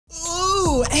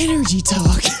energy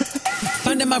talk.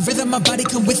 Finding my rhythm, my body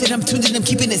come with it. I'm tuned in, I'm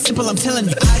keeping it simple. I'm telling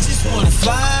you, I just wanna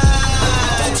fly.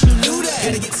 Thought you knew that.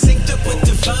 Gotta get synced up with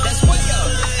the vibe. That's way up.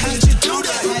 How'd you do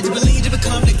that? Had to believe to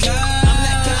become the guy. I'm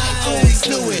that guy. Always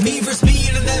knew it. Me versus me,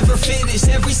 it'll never finish.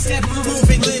 Every step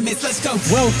removing limits. Let's go.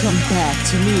 Welcome back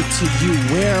to me, to you.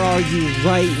 Where are you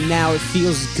right now? It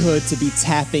feels good to be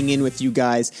tapping in with you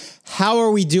guys. How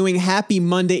are we doing? Happy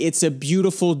Monday. It's a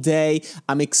beautiful day.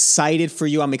 I'm excited for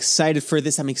you. I'm excited for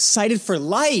this. I'm excited for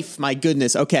life. My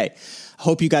goodness. Okay.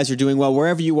 Hope you guys are doing well.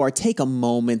 Wherever you are, take a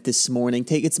moment this morning.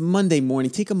 It's Monday morning.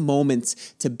 Take a moment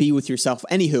to be with yourself.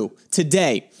 Anywho,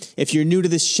 today, if you're new to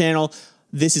this channel,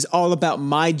 this is all about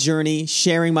my journey,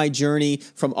 sharing my journey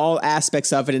from all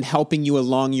aspects of it and helping you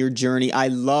along your journey. I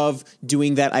love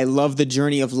doing that. I love the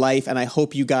journey of life, and I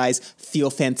hope you guys feel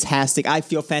fantastic. I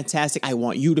feel fantastic. I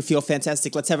want you to feel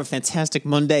fantastic. Let's have a fantastic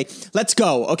Monday. Let's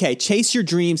go. Okay, chase your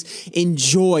dreams.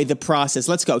 Enjoy the process.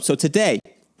 Let's go. So today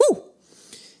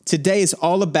is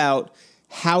all about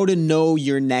how to know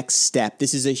your next step.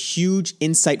 This is a huge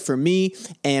insight for me,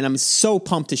 and I'm so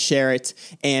pumped to share it.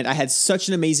 And I had such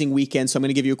an amazing weekend, so I'm going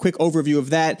to give you a quick overview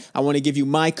of that. I want to give you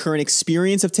my current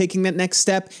experience of taking that next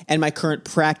step and my current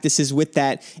practices with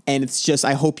that. And it's just,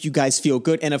 I hope you guys feel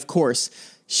good. And of course,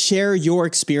 share your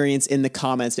experience in the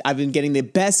comments. I've been getting the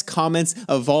best comments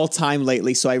of all time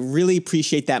lately, so I really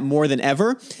appreciate that more than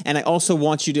ever. And I also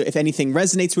want you to, if anything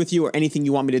resonates with you or anything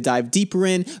you want me to dive deeper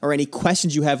in or any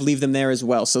questions you have, leave them there as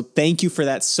well. So thank you for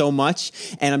that so much.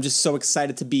 And I'm just so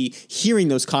excited to be hearing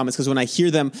those comments, because when I hear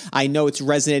them, I know it's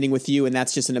resonating with you, and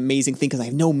that's just an amazing thing, because I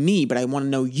know me, but I want to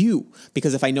know you,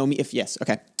 because if I know me,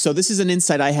 okay. So this is an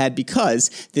insight I had because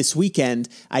this weekend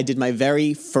I did my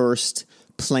very first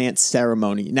plant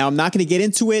ceremony. Now, I'm not going to get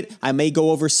into it. I may go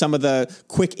over some of the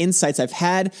quick insights I've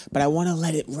had, but I want to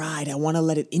let it ride. I want to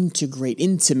let it integrate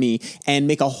into me and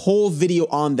make a whole video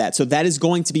on that. So that is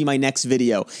going to be my next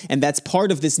video. And that's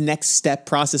part of this next step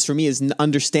process for me, is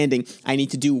understanding I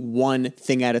need to do one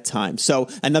thing at a time. So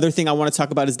another thing I want to talk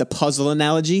about is the puzzle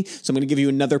analogy. So I'm going to give you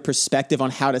another perspective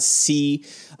on how to see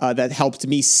that helped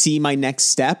me see my next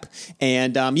step.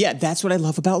 And yeah, that's what I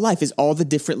love about life, is all the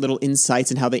different little insights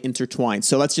and how they intertwine.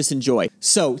 So let's just enjoy.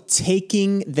 So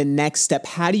taking the next step,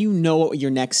 how do you know what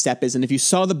your next step is? And if you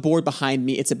saw the board behind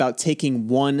me, it's about taking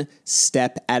one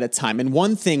step at a time. And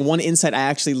one insight I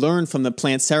actually learned from the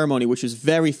plant ceremony, which was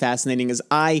very fascinating, is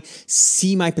I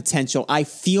see my potential, I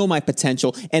feel my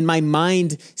potential, and my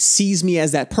mind sees me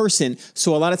as that person.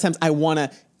 So a lot of times I want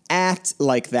to act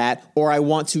like that, or I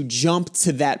want to jump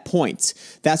to that point.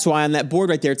 That's why on that board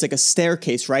right there, it's like a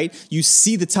staircase, right? You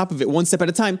see the top of it one step at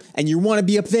a time, and you want to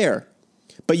be up there.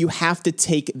 But you have to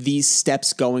take these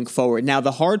steps going forward. Now,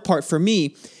 the hard part for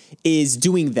me is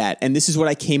doing that. And this is what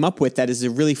I came up with that is a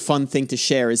really fun thing to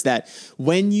share, is that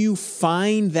when you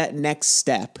find that next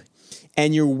step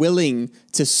and you're willing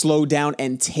to slow down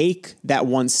and take that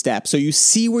one step, so you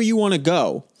see where you want to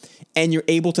go, and you're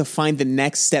able to find the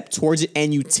next step towards it,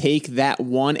 and you take that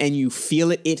one and you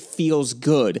feel it, it feels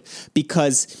good,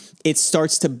 because it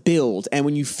starts to build. And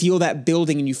when you feel that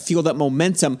building and you feel that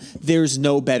momentum, there's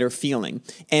no better feeling.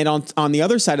 And on the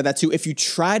other side of that too, if you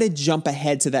try to jump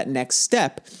ahead to that next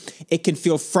step, it can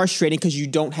feel frustrating because you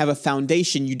don't have a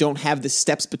foundation. You don't have the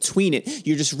steps between it.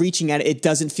 You're just reaching at it. It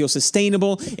doesn't feel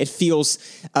sustainable. It feels,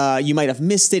 you might have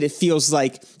missed it. It feels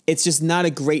like it's just not a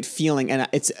great feeling. And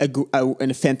it's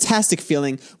a fantastic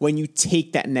feeling when you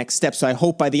take that next step. So I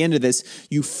hope by the end of this,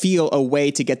 you feel a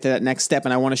way to get to that next step.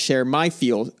 And I want to share my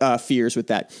fears with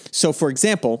that. So for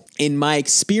example, in my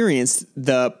experience,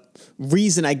 the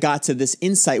reason I got to this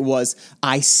insight was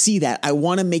I see that. I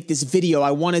want to make this video.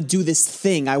 I want to do this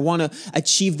thing. I want to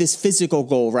achieve this physical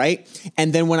goal, right?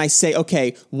 And then when I say,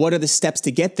 okay, what are the steps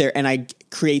to get there? And I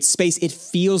create space, it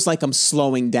feels like I'm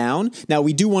slowing down. Now,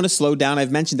 we do want to slow down.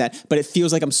 I've mentioned that, but it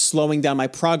feels like I'm slowing down my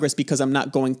progress because I'm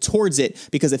not going towards it,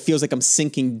 because it feels like I'm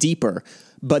sinking deeper.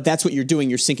 But that's what you're doing.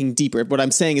 You're sinking deeper. What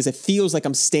I'm saying is it feels like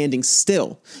I'm standing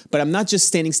still, but I'm not just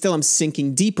standing still. I'm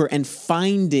sinking deeper, and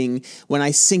when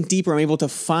I sink deeper, I'm able to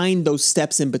find those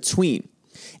steps in between.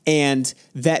 And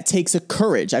that takes a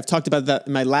courage. I've talked about that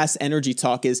in my last energy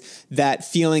talk, is that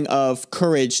feeling of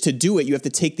courage to do it. You have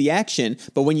to take the action,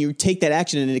 but when you take that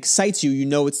action and it excites you, you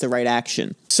know it's the right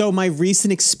action. So my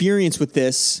recent experience with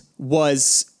this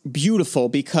was beautiful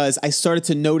because I started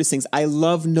to notice things. I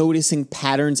love noticing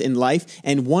patterns in life.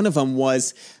 And one of them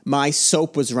was my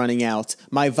soap was running out.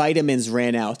 My vitamins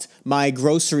ran out. My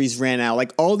groceries ran out.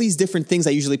 Like all these different things I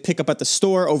usually pick up at the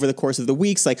store over the course of the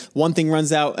weeks. Like one thing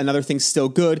runs out, another thing's still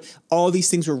good. All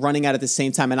these things were running out at the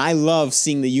same time. And I love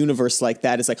seeing the universe like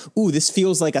that. It's like, ooh, this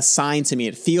feels like a sign to me.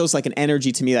 It feels like an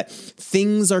energy to me that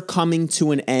things are coming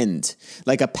to an end,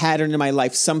 like a pattern in my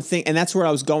life, something. And that's where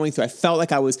I was going through. I felt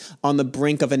like I was on the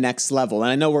brink of a next level.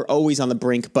 And I know we're always on the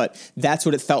brink, but that's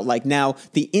what it felt like. Now,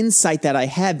 the insight that I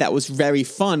had that was very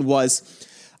fun was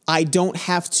I don't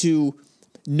have to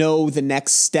know the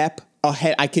next step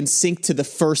ahead. I can sync to the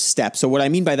first step. So what I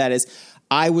mean by that is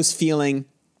I was feeling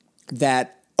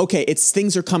that, okay,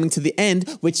 things are coming to the end,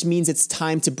 which means it's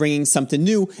time to bring in something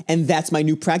new. And that's my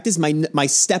new practice. My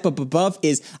step up above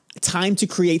is time to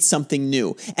create something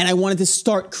new. And I wanted to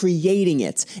start creating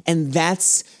it. And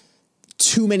that's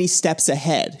too many steps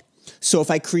ahead. So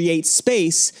if I create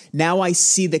space, now I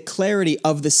see the clarity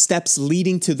of the steps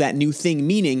leading to that new thing,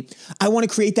 meaning I want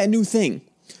to create that new thing,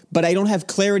 but I don't have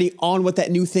clarity on what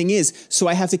that new thing is. So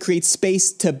I have to create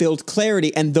space to build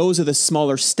clarity. And those are the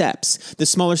smaller steps. The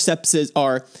smaller steps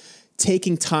are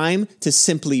taking time to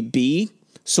simply be,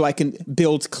 so I can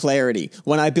build clarity.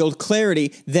 When I build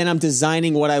clarity, then I'm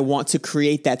designing what I want to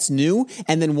create that's new.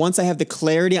 And then once I have the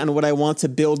clarity on what I want to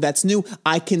build that's new,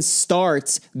 I can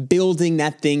start building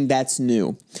that thing that's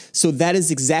new. So that is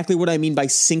exactly what I mean by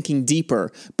sinking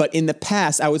deeper. But in the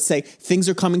past, I would say things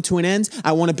are coming to an end.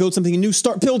 I want to build something new,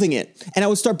 start building it. And I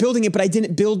would start building it, but I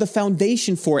didn't build the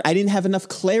foundation for it. I didn't have enough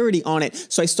clarity on it.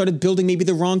 So I started building maybe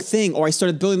the wrong thing, or I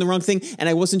started building the wrong thing and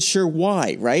I wasn't sure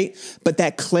why, right? But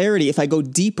that clarity, if I go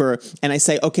deeper and I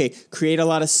say, okay, create a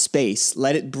lot of space,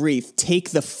 let it breathe, take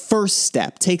the first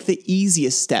step, take the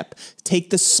easiest step,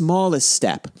 take the smallest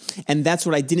step. And that's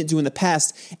what I didn't do in the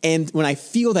past. And when I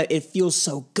feel that, it feels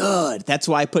so good. That's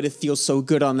why I put it feels so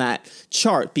good on that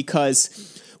chart,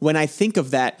 because when I think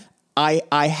of that,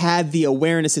 I had the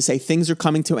awareness to say things are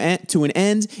coming to an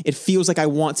end. It feels like I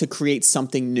want to create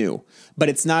something new, but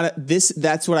it's not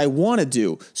that's what I want to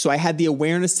do. So I had the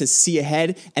awareness to see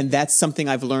ahead. And that's something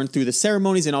I've learned through the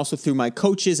ceremonies and also through my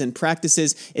coaches and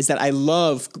practices, is that I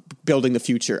love building the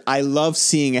future. I love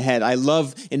seeing ahead. I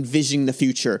love envisioning the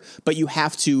future, but you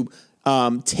have to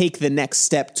take the next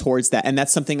step towards that. And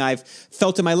that's something I've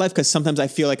felt in my life, because sometimes I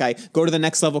feel like I go to the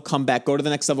next level, come back, go to the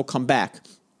next level, come back.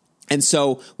 And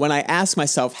so when I ask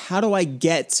myself, how do I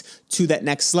get to that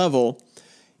next level?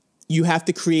 You have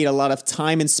to create a lot of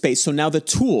time and space. So now the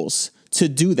tools to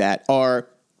do that are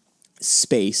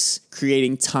space,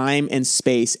 creating time and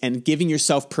space, and giving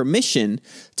yourself permission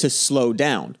to slow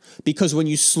down. Because when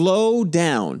you slow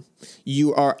down,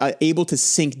 you are able to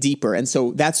sink deeper. And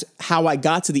so that's how I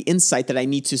got to the insight that I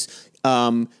need to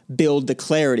build the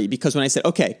clarity. Because when I said,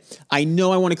 okay, I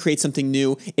know I want to create something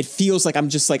new, it feels like I'm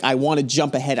just like, I want to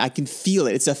jump ahead. I can feel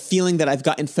it. It's a feeling that I've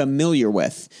gotten familiar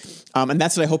with. And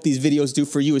that's what I hope these videos do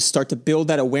for you, is start to build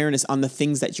that awareness on the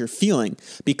things that you're feeling,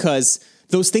 because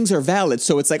those things are valid.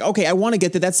 So it's like, okay, I want to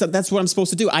get that. That's what I'm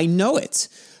supposed to do. I know it.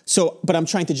 So, but I'm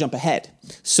trying to jump ahead.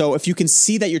 So if you can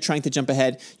see that you're trying to jump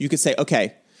ahead, you could say,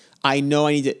 okay, I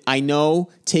know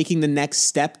taking the next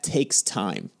step takes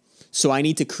time. So I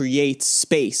need to create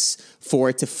space for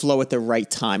it to flow at the right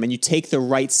time. And you take the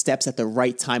right steps at the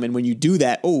right time. And when you do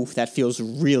that, oh, that feels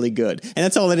really good. And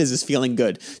that's all it is feeling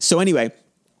good. So anyway,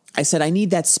 I said, I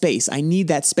need that space. I need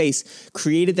that space.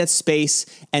 Created that space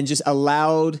and just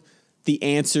allowed the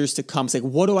answers to come. It's like,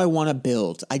 what do I want to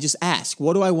build? I just ask,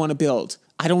 what do I want to build?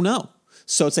 I don't know.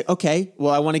 So it's like, okay,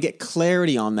 well, I want to get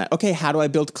clarity on that. Okay, how do I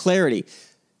build clarity?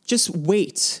 Just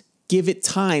wait. Give it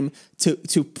time to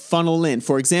funnel in.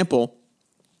 For example,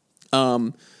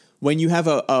 when you have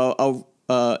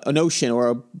an ocean or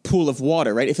a pool of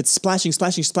water, right? If it's splashing,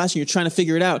 you're trying to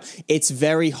figure it out. It's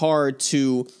very hard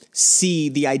to see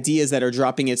the ideas that are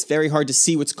dropping. It's very hard to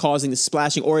see what's causing the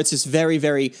splashing, or it's just very,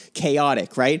 very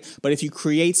chaotic, right? But if you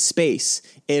create space,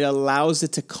 it allows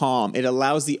it to calm. It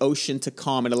allows the ocean to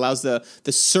calm. It allows the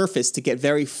surface to get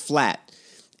very flat.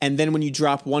 And then when you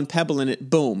drop one pebble in it,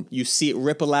 boom, you see it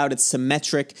ripple out. It's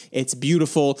symmetric, it's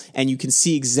beautiful, and you can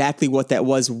see exactly what that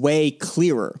was way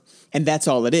clearer. And that's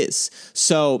all it is.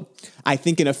 So I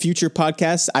think in a future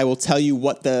podcast, I will tell you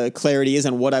what the clarity is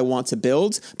and what I want to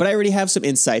build. But I already have some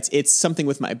insights. It's something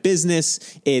with my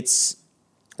business. It's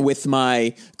with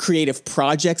my creative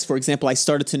projects. For example, I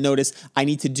started to notice I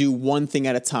need to do one thing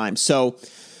at a time. So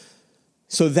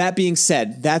that being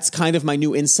said, that's kind of my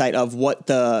new insight of what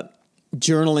the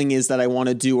journaling is that I want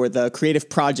to do, or the creative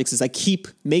projects, is I keep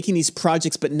making these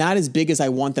projects, but not as big as I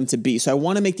want them to be. So I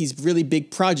want to make these really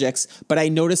big projects, but I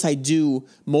notice I do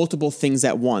multiple things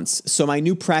at once. So my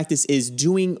new practice is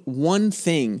doing one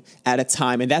thing at a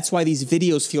time. And that's why these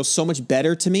videos feel so much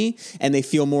better to me, and they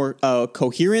feel more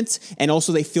coherent. And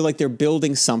also they feel like they're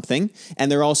building something,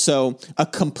 and they're also a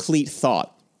complete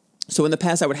thought. So in the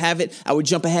past, I would have it, I would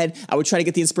jump ahead, I would try to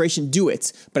get the inspiration, do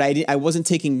it. But I wasn't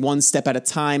taking one step at a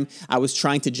time. I was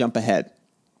trying to jump ahead.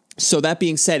 So that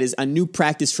being said, is a new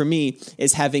practice for me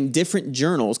is having different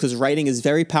journals, because writing is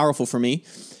very powerful for me.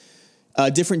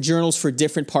 Different journals for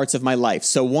different parts of my life.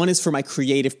 So one is for my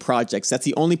creative projects. That's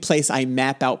the only place I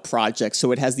map out projects.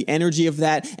 So it has the energy of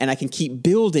that, and I can keep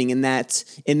building in that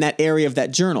area of that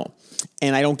journal,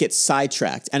 and I don't get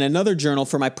sidetracked. And another journal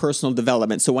for my personal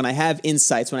development. So when I have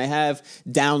insights, when I have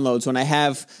downloads, when I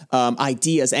have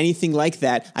ideas, anything like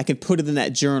that, I can put it in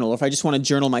that journal. If I just want to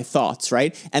journal my thoughts,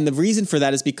 right? And the reason for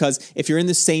that is because if you're in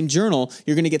the same journal,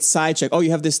 you're going to get sidetracked. Oh, you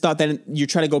have this thought, then you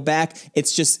try to go back.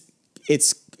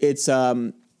 It's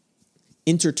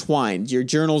intertwined. Your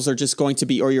journals are just going to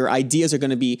be, or your ideas are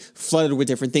going to be flooded with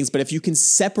different things. But if you can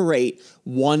separate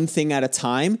one thing at a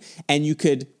time, and you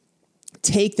could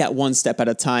take that one step at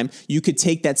a time, you could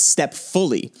take that step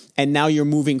fully, and now you're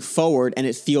moving forward, and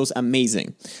it feels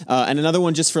amazing. And another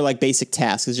one just for like basic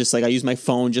tasks is just like I use my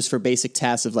phone just for basic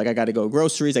tasks of like I got to go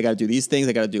groceries, I got to do these things,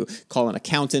 I got to call an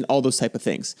accountant, all those type of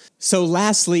things. So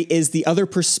lastly is the other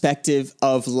perspective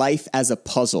of life as a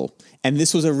puzzle. And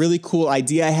this was a really cool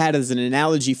idea I had as an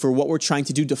analogy for what we're trying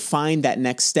to do to find that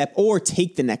next step or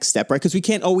take the next step, right? Because we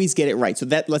can't always get it right. So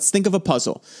let's think of a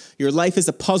puzzle. Your life is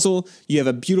a puzzle. You have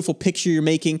a beautiful picture you're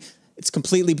making. It's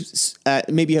completely,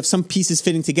 maybe you have some pieces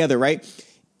fitting together, right?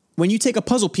 When you take a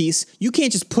puzzle piece, you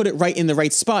can't just put it right in the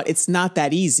right spot. It's not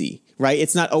that easy, right?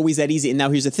 It's not always that easy. And now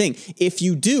here's the thing. If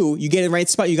you do, you get it in the right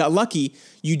spot, you got lucky,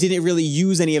 you didn't really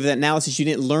use any of that analysis, you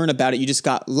didn't learn about it, you just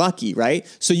got lucky, right?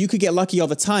 So you could get lucky all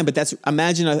the time, but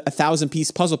imagine a 1,000-piece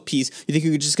puzzle piece. You think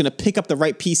you're just going to pick up the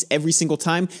right piece every single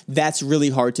time? That's really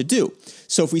hard to do.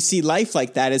 So if we see life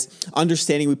like that as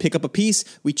understanding, we pick up a piece,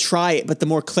 we try it, but the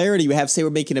more clarity we have, say we're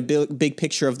making a big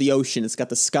picture of the ocean, it's got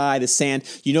the sky, the sand,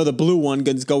 the blue one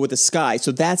going to go with the sky.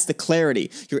 So that's the clarity.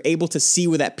 You're able to see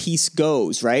where that piece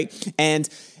goes, right? And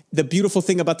the beautiful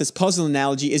thing about this puzzle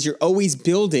analogy is you're always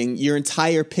building your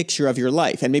entire picture of your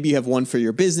life. And maybe you have one for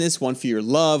your business, one for your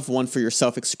love, one for your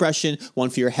self-expression, one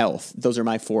for your health. Those are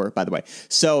my 4, by the way.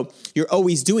 So you're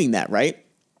always doing that, right?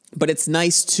 But it's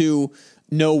nice to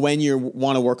know when you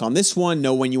want to work on this one,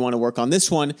 know when you want to work on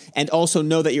this one, and also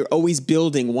know that you're always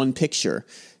building one picture.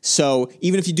 So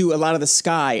even if you do a lot of the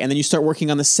sky and then you start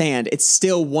working on the sand, it's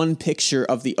still one picture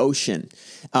of the ocean.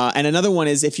 And another one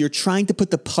is if you're trying to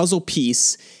put the puzzle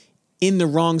piece in the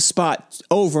wrong spot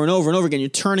over and over and over again, you're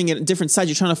turning it at different sides,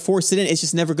 you're trying to force it in, it's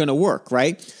just never going to work,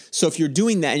 right? So if you're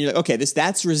doing that and you're like, okay,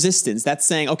 that's resistance. That's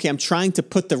saying, okay, I'm trying to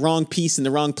put the wrong piece in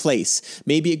the wrong place.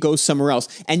 Maybe it goes somewhere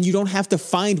else. And you don't have to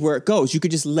find where it goes. You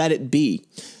could just let it be.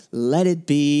 Let it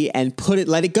be and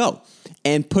let it go.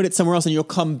 And put it somewhere else, and you'll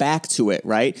come back to it,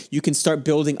 right? You can start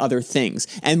building other things.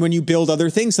 And when you build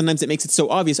other things, sometimes it makes it so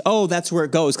obvious, oh, that's where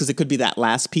it goes, because it could be that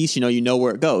last piece, you know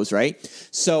where it goes, right?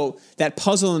 So that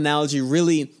puzzle analogy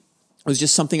really was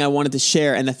just something I wanted to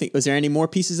share. And I think, was there any more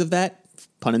pieces of that?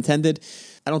 Pun intended.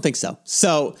 I don't think so.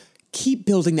 So keep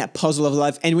building that puzzle of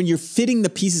life. And when you're fitting the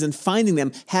pieces and finding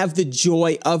them, have the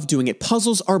joy of doing it.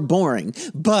 Puzzles are boring,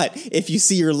 but if you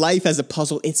see your life as a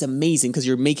puzzle, it's amazing because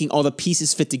you're making all the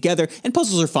pieces fit together. And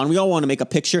puzzles are fun. We all want to make a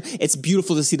picture. It's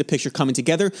beautiful to see the picture coming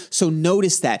together. So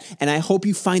notice that. And I hope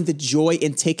you find the joy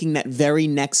in taking that very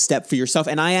next step for yourself.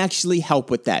 And I actually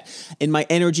help with that. In my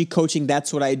energy coaching,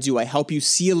 that's what I do. I help you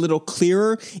see a little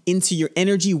clearer into your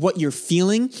energy, what you're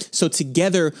feeling. So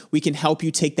together we can help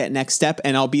you take that next step,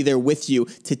 and I'll be there with you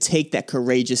to take that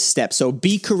courageous step. So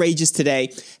be courageous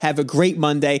today. Have a great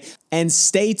Monday, and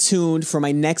stay tuned for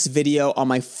my next video on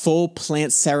my full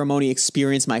plant ceremony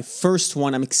experience, my first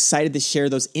one. I'm excited to share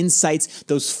those insights,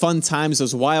 those fun times,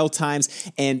 those wild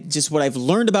times, and just what I've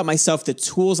learned about myself, the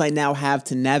tools I now have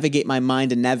to navigate my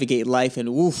mind and navigate life,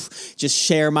 and just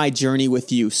share my journey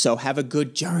with you. So have a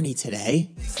good journey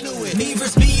today. Me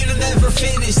versus me, it'll never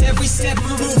finish. Every step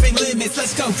removing limits.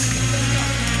 Let's go.